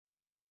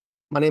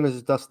My name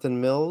is Dustin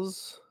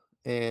Mills,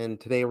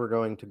 and today we're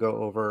going to go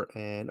over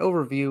an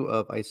overview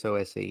of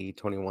ISO SAE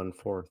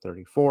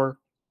 21434,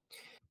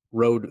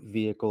 Road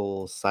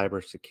Vehicle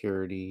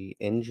Cybersecurity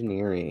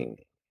Engineering.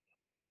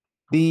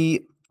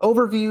 The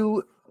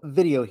overview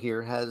video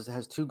here has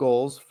two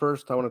goals.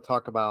 First, I want to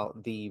talk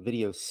about the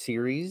video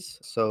series.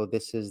 So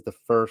this is the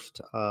first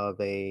of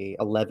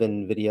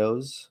 11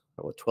 videos,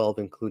 with 12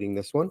 including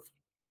this one.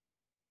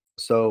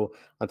 So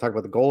I'll talk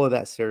about the goal of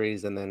that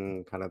series and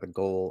then kind of the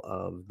goal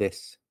of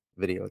this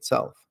video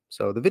itself.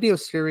 So the video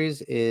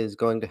series is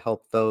going to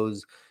help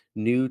those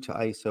new to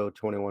ISO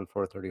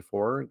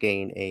 21434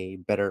 gain a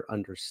better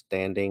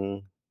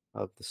understanding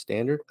of the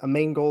standard. A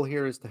main goal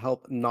here is to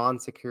help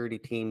non-security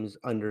teams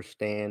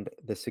understand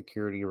the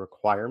security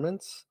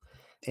requirements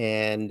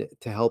and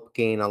to help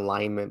gain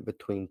alignment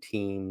between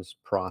teams,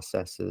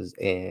 processes,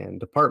 and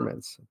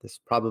departments. This is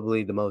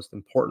probably the most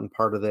important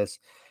part of this.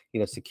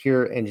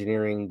 Secure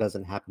engineering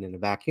doesn't happen in a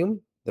vacuum.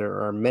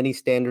 There are many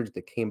standards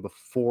that came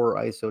before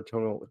ISO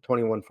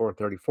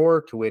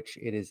 21434 to which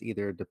it is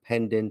either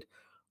dependent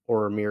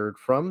or mirrored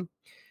from.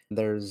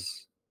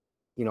 There's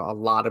a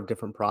lot of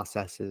different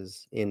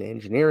processes in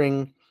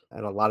engineering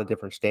and a lot of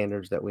different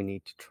standards that we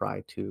need to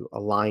try to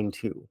align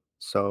to.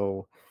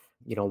 So,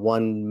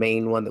 one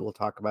main one that we'll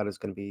talk about is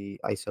going to be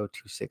ISO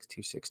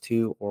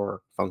 26262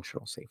 or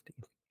functional safety.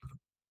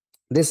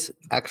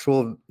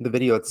 The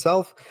video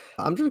itself,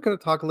 I'm just going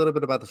to talk a little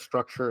bit about the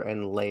structure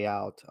and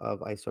layout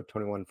of ISO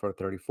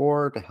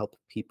 21434 to help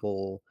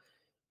people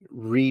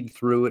read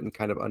through it and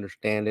kind of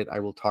understand it. I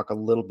will talk a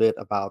little bit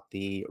about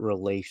the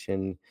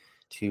relation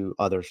to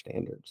other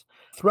standards.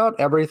 Throughout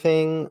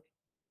everything,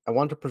 I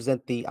want to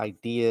present the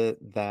idea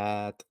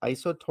that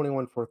ISO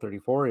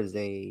 21434 is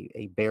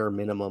a bare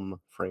minimum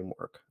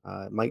framework.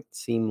 It might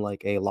seem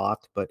like a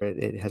lot, but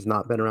it has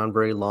not been around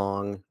very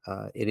long.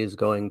 It is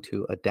going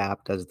to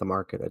adapt as the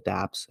market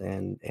adapts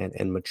and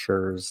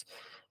matures.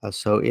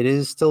 So it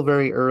is still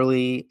very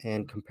early,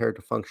 and compared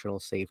to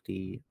functional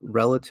safety,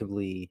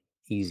 relatively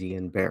easy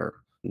and bare.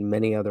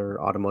 Many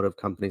other automotive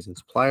companies and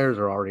suppliers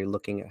are already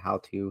looking at how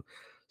to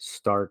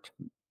start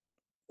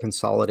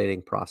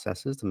consolidating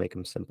processes to make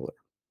them simpler.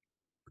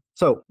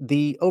 So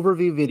the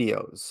overview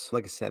videos,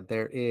 like I said,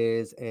 there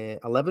is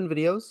 11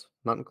 videos,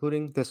 not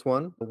including this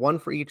one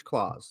for each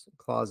clause.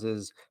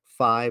 Clauses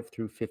 5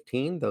 through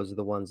 15, those are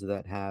the ones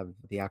that have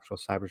the actual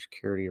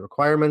cybersecurity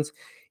requirements.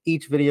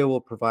 Each video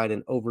will provide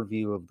an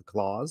overview of the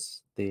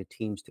clause, the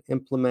teams to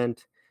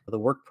implement, the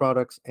work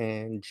products,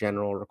 and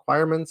general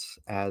requirements.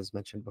 As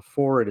mentioned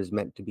before, it is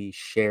meant to be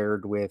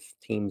shared with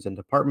teams and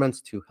departments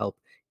to help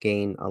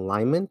gain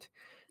alignment.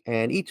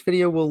 And each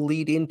video will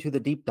lead into the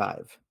deep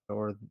dive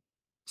or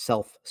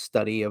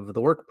self-study of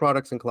the work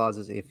products and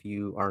clauses if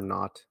you are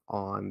not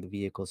on the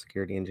Vehicle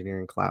Security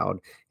Engineering Cloud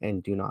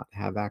and do not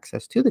have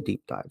access to the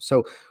deep dive.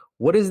 So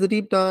what is the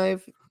deep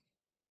dive?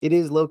 It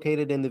is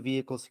located in the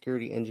Vehicle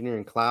Security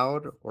Engineering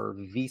Cloud, or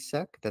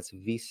VSEC. That's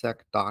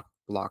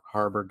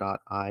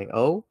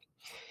vsec.blockharbor.io.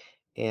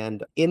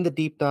 And in the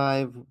deep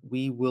dive,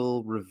 we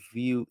will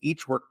review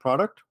each work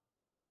product,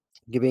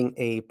 giving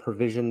a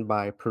provision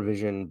by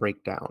provision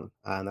breakdown.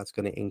 And that's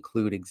going to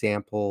include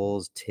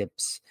examples,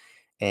 tips,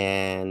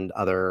 and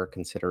other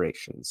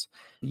considerations.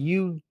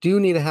 You do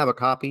need to have a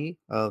copy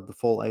of the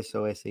full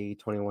ISO SAE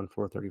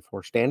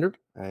 21434 standard.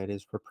 It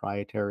is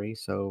proprietary,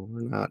 so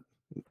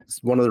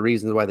it's one of the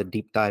reasons why the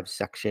deep dive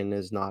section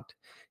is not,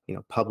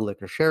 public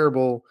or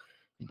shareable.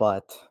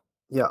 But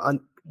yeah,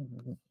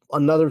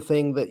 another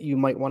thing that you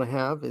might want to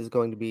have is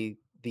going to be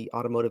the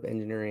Automotive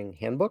Engineering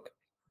Handbook.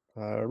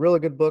 A really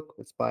good book.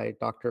 It's by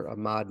Dr.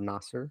 Ahmad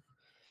Nasser.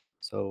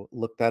 So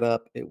look that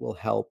up. It will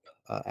help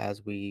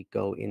as we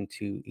go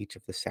into each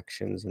of the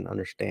sections and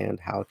understand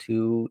how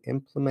to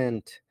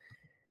implement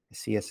a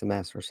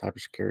CSMS or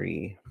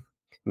cybersecurity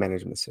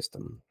management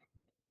system.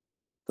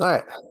 All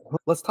right,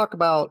 let's talk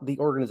about the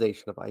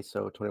organization of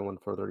ISO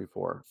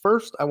 21434.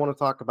 First, I want to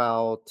talk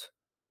about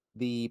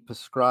the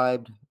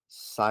prescribed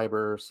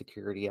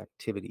cybersecurity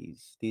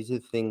activities. These are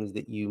things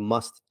that you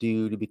must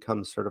do to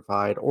become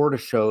certified or to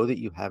show that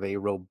you have a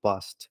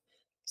robust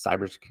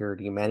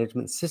cybersecurity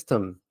management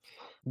system.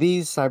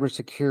 These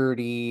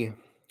cybersecurity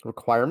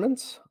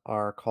requirements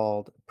are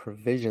called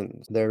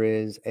provisions. There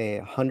is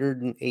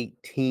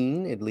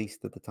 118, at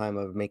least at the time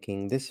of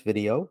making this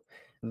video.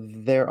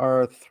 There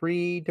are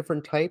 3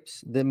 different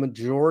types. The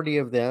majority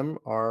of them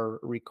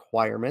are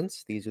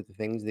requirements. These are the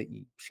things that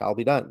shall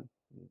be done.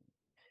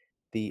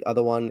 The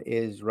other one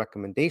is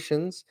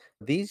recommendations.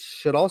 These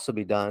should also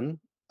be done.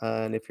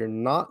 And if you're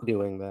not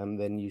doing them,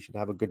 then you should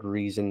have a good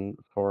reason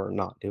for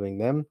not doing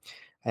them.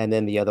 And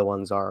then the other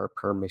ones are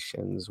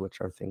permissions,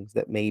 which are things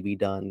that may be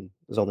done.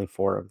 There's only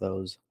 4 of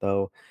those,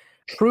 though.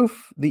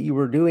 Proof that you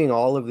were doing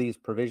all of these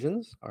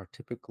provisions are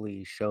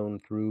typically shown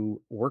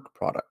through work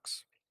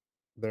products.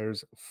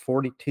 There's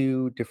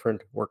 42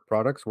 different work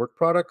products. Work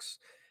products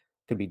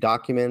could be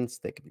documents,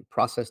 they could be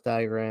process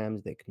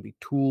diagrams, they can be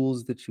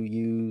tools that you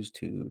use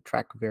to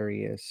track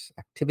various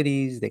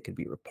activities, they could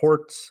be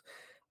reports.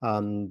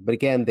 But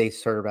again, they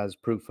serve as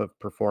proof of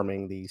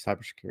performing the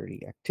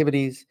cybersecurity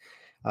activities.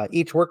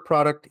 Each work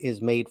product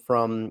is made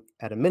from,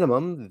 at a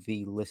minimum,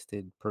 the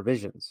listed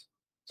provisions.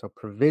 So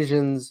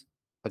provisions,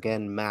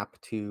 again, map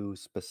to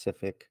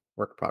specific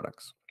work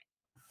products.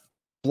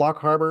 Block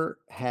Harbor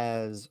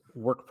has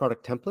work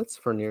product templates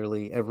for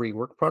nearly every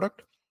work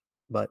product,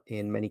 but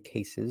in many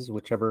cases,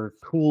 whichever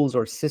tools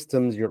or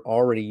systems you're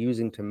already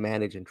using to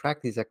manage and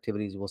track these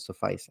activities will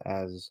suffice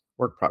as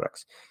work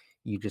products.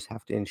 You just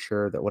have to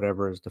ensure that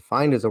whatever is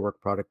defined as a work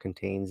product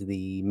contains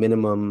the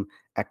minimum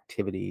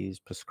activities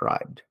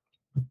prescribed.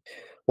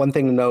 One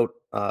thing to note,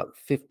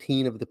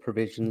 15 of the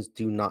provisions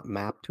do not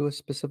map to a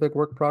specific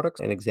work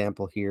product. An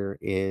example here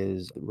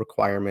is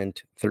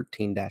requirement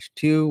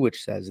 13-2,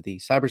 which says the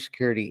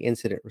cybersecurity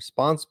incident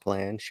response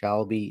plan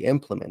shall be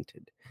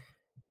implemented.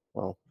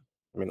 Well,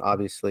 I mean,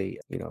 obviously,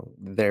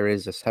 there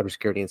is a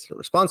cybersecurity incident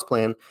response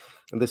plan,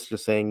 and this is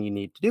just saying you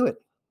need to do it.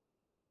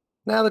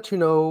 Now that you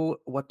know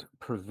what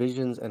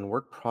provisions and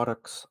work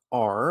products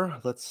are,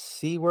 let's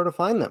see where to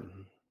find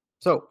them.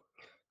 So,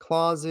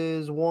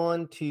 clauses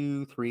 1,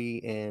 2,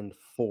 3, and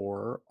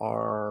 4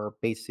 are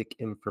basic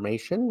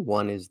information.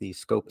 1 is the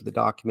scope of the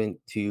document,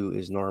 2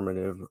 is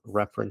normative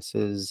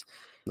references,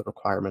 the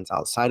requirements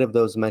outside of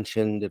those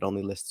mentioned. It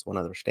only lists one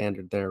other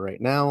standard there right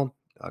now.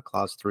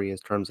 Clause 3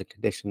 is terms and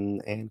condition,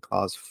 and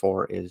clause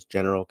 4 is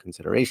general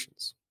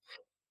considerations.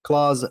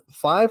 Clause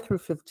 5 through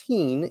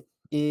 15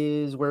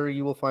 is where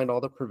you will find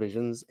all the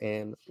provisions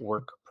and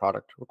work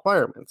product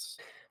requirements.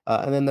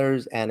 And then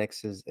there's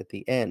annexes at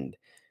the end.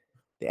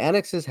 The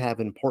annexes have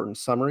important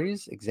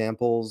summaries,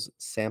 examples,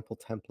 sample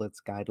templates,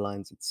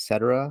 guidelines,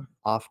 etc.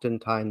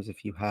 Oftentimes,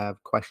 if you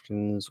have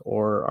questions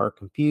or are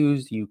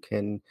confused, you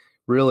can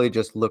really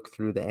just look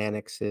through the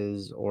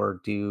annexes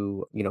or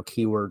do,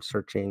 keyword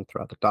searching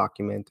throughout the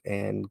document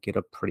and get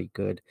a pretty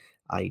good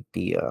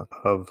idea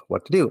of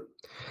what to do.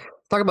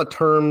 Talk about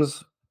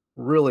terms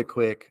really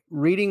quick.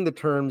 Reading the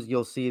terms,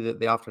 you'll see that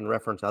they often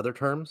reference other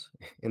terms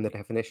in the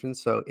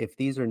definitions. So if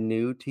these are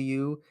new to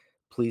you,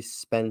 please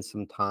spend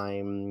some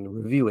time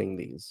reviewing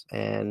these.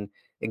 An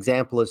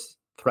example is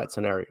threat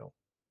scenario.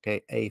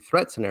 Okay, a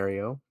threat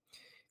scenario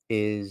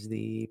is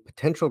the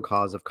potential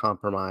cause of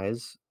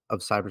compromise of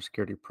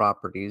cybersecurity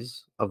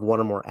properties of one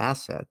or more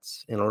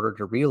assets in order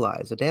to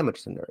realize a damage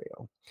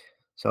scenario.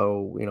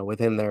 So,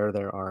 within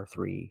there are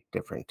 3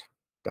 different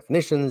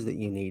definitions that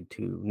you need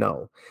to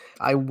know.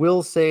 I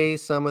will say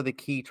some of the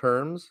key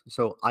terms.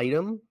 So,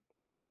 item,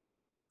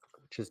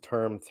 which is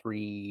term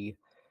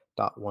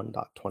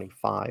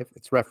 3.1.25,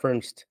 it's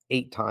referenced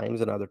 8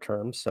 times in other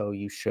terms. So,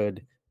 you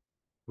should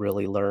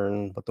really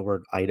learn what the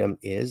word item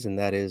is, and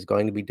that is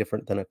going to be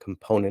different than a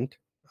component,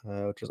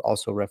 which is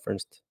also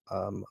referenced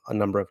a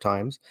number of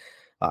times.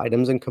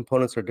 Items and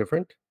components are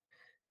different.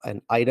 An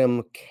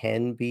item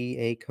can be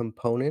a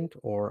component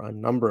or a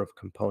number of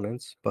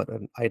components, but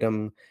an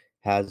item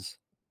has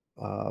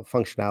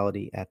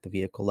functionality at the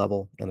vehicle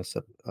level, and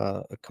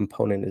a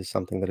component is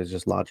something that is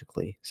just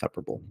logically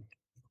separable.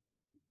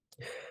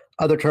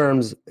 Other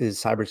terms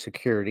is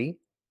cybersecurity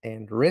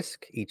and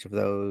risk, each of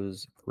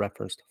those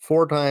referenced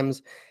 4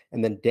 times,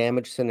 and then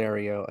damage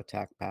scenario,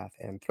 attack path,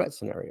 and threat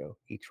scenario,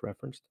 each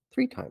referenced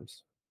 3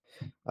 times.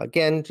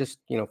 Again, just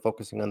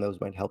focusing on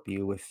those might help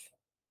you with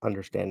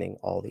understanding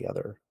all the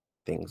other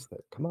things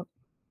that come up.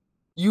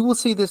 You will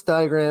see this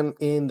diagram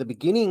in the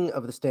beginning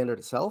of the standard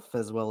itself,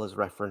 as well as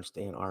referenced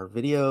in our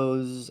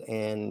videos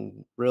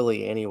and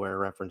really anywhere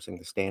referencing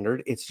the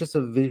standard. It's just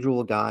a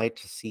visual guide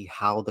to see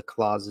how the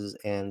clauses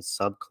and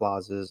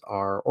subclauses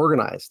are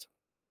organized.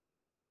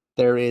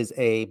 There is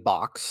a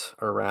box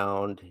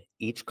around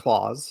each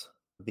clause.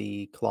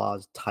 The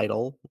clause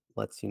title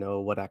lets you know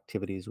what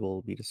activities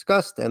will be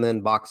discussed, and then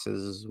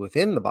boxes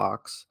within the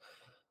box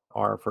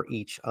are for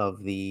each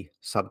of the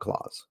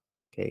subclause.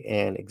 Okay,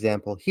 an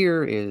example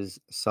here is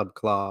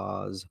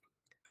subclause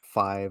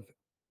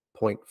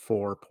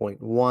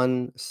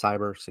 5.4.1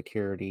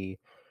 cybersecurity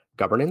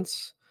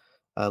governance.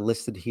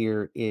 Listed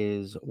here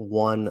is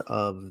one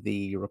of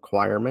the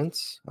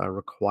requirements,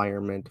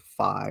 requirement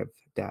 5-1.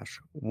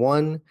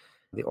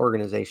 The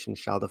organization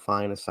shall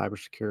define a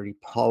cybersecurity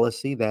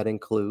policy that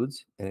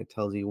includes, and it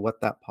tells you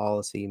what that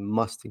policy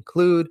must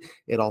include.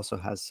 It also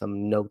has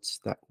some notes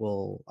that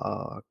will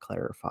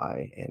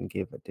clarify and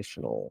give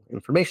additional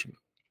information.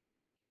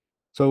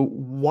 So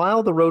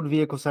while the Road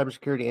Vehicle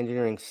Cybersecurity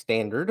Engineering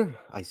Standard,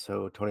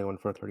 ISO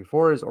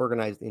 21434, is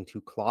organized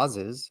into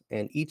clauses,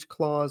 and each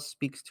clause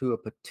speaks to a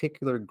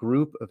particular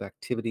group of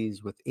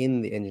activities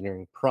within the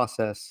engineering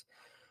process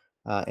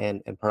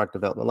and product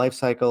development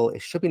lifecycle,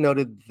 it should be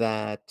noted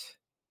that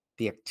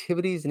the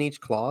activities in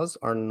each clause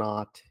are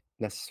not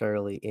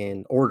necessarily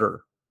in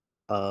order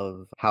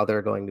of how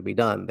they're going to be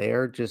done. They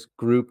are just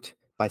grouped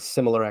by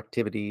similar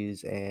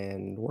activities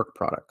and work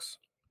products.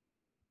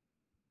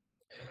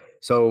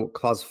 So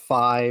clause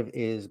 5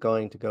 is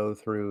going to go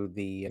through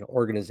the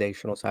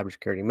organizational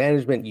cybersecurity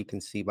management. You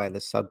can see by the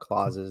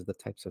subclauses the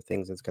types of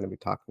things it's going to be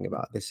talking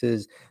about. This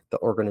is the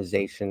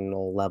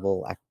organizational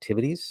level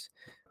activities.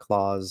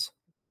 Clause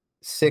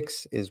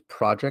 6 is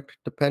project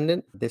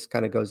dependent. This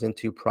kind of goes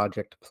into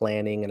project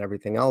planning and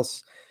everything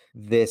else.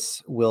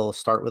 This will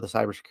start with a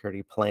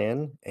cybersecurity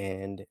plan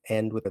and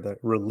end with the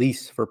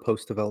release for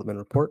post-development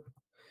report.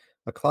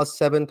 Clause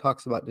 7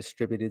 talks about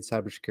distributed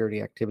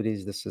cybersecurity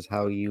activities. This is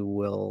how you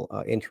will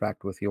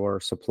interact with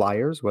your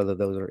suppliers, whether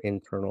those are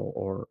internal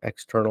or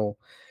external.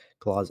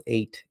 Clause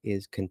 8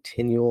 is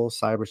continual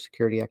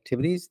cybersecurity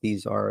activities.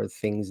 These are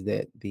things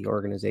that the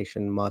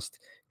organization must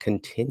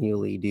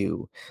continually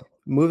do.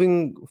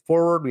 Moving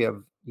forward, we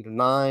have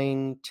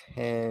 9,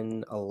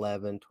 10,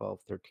 11, 12,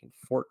 13,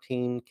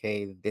 14.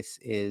 Okay, this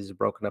is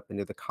broken up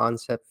into the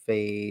concept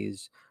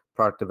phase,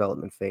 product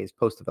development phase,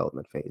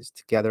 post-development phase.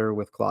 Together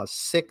with clause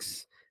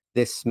 6,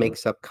 this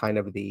makes up kind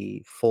of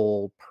the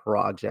full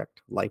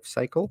project life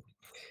cycle.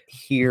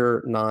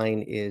 Here,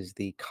 9 is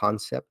the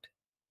concept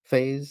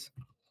phase.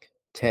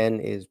 10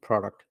 is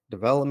product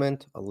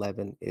development.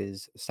 11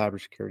 is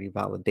cybersecurity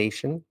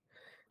validation.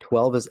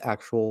 12 is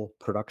actual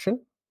production.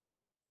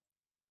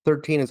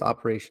 13 is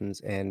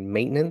operations and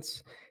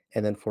maintenance.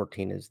 And then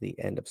 14 is the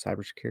end of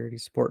cybersecurity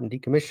support and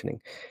decommissioning.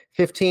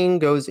 15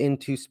 goes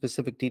into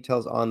specific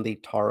details on the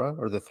TARA,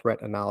 or the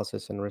threat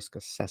analysis and risk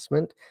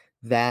assessment.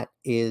 That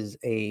is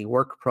a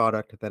work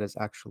product that is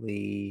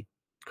actually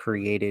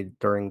created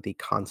during the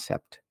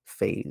concept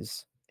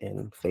phase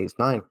in phase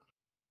 9.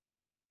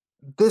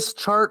 This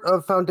chart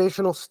of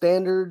foundational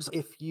standards,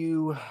 if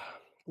you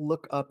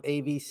look up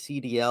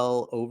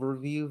AVCDL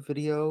overview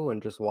video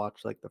and just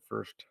watch like the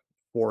first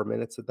 4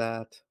 minutes of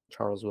that,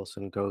 Charles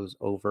Wilson goes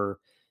over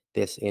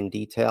this in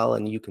detail,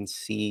 and you can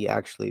see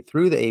actually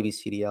through the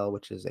AVCDL,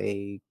 which is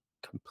a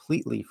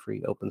completely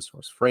free open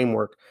source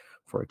framework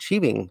for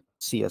achieving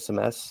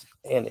CSMS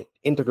and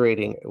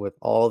integrating it with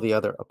all the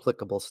other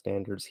applicable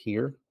standards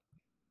here.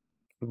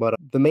 But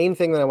the main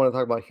thing that I want to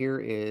talk about here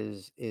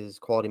is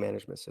quality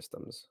management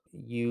systems.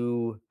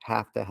 You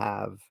have to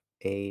have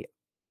a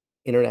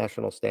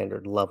international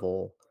standard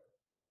level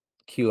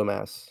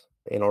QMS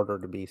in order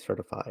to be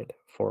certified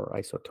for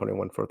ISO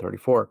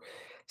 21434.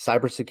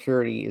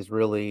 Cybersecurity is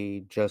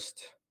really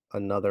just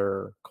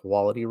another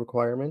quality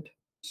requirement.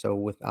 So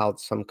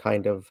without some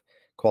kind of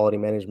quality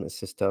management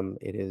system,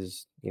 it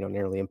is,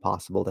 nearly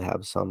impossible to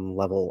have some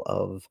level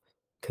of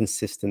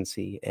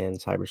consistency in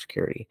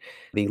cybersecurity.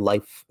 The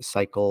life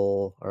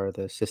cycle, or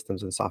the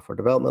systems and software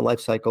development life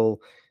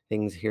cycle,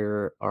 things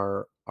here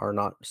are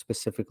not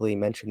specifically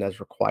mentioned as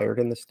required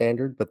in the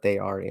standard, but they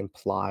are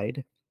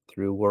implied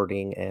through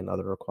wording and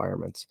other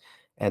requirements.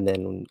 And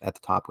then at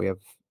the top, we have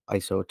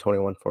ISO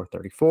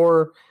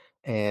 21434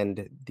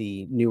 and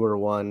the newer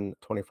one,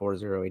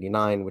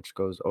 24089, which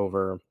goes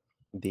over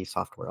the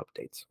software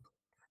updates.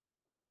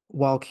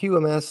 While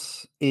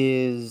QMS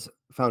is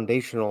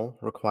foundational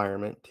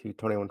requirement to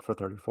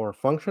 21434,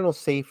 functional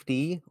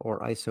safety, or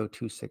ISO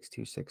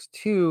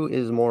 26262,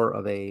 is more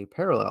of a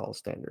parallel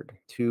standard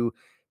to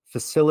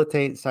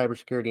facilitate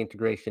cybersecurity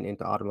integration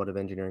into automotive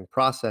engineering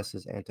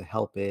processes and to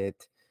help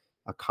it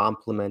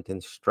complement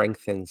and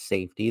strengthen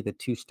safety. The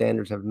two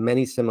standards have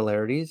many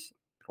similarities.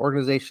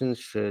 Organizations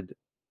should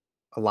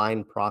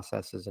align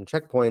processes and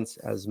checkpoints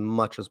as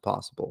much as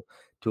possible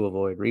to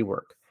avoid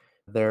rework.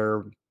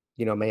 There,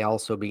 may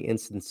also be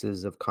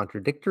instances of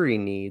contradictory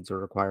needs or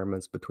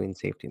requirements between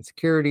safety and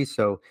security.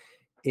 So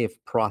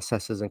if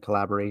processes and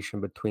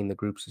collaboration between the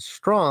groups is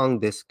strong,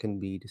 this can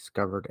be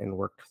discovered and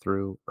worked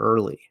through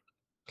early.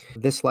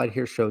 This slide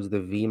here shows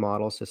the V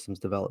model systems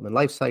development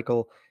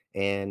lifecycle,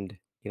 and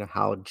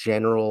how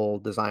general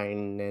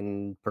design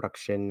and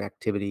production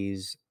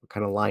activities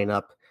kind of line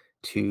up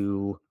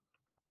to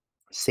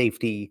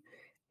safety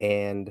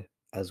and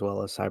as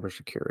well as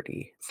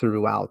cybersecurity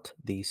throughout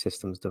the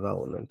systems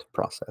development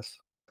process.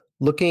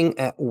 Looking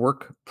at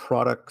work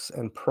products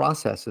and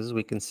processes,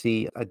 we can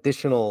see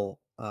additional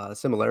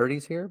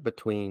similarities here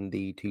between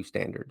the two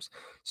standards.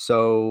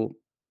 So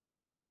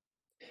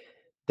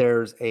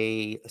there's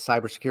a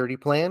cybersecurity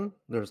plan.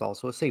 There's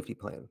also a safety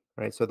plan,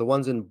 right? So the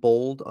ones in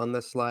bold on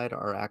this slide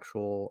are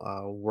actual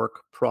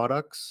work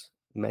products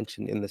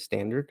mentioned in the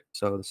standard.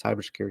 So the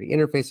cybersecurity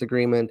interface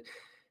agreement.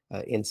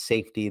 In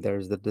safety,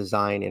 there's the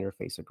design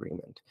interface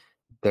agreement.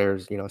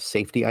 There's,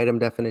 safety item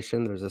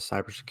definition. There's a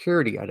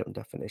cybersecurity item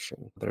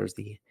definition. There's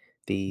the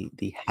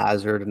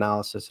hazard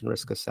analysis and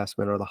risk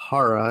assessment, or the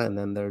HARA, and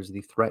then there's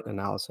the threat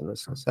analysis and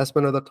risk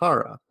assessment, or the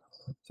TARA.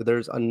 So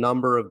there's a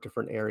number of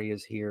different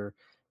areas here.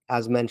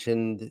 As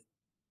mentioned,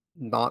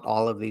 not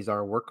all of these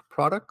are work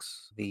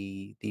products.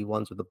 The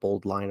ones with the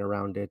bold line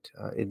around it,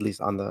 at least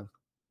on the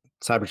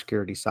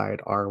cybersecurity side,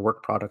 are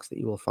work products that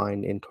you will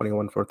find in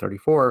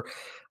 21434.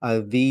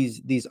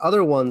 These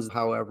other ones,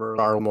 however,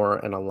 are more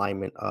an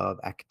alignment of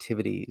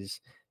activities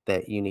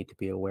that you need to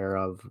be aware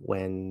of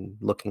when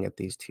looking at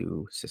these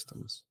two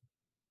systems.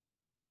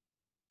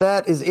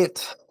 That is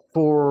it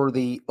for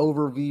the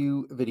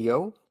overview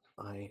video.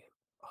 I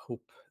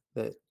hope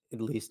that at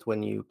least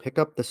when you pick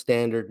up the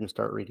standard and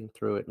start reading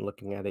through it and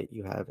looking at it,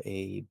 you have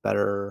a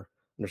better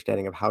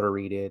understanding of how to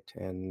read it,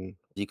 and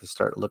you can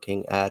start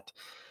looking at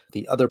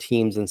the other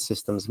teams and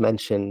systems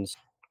mentioned.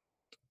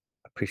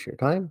 Appreciate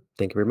your time.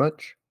 Thank you very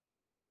much.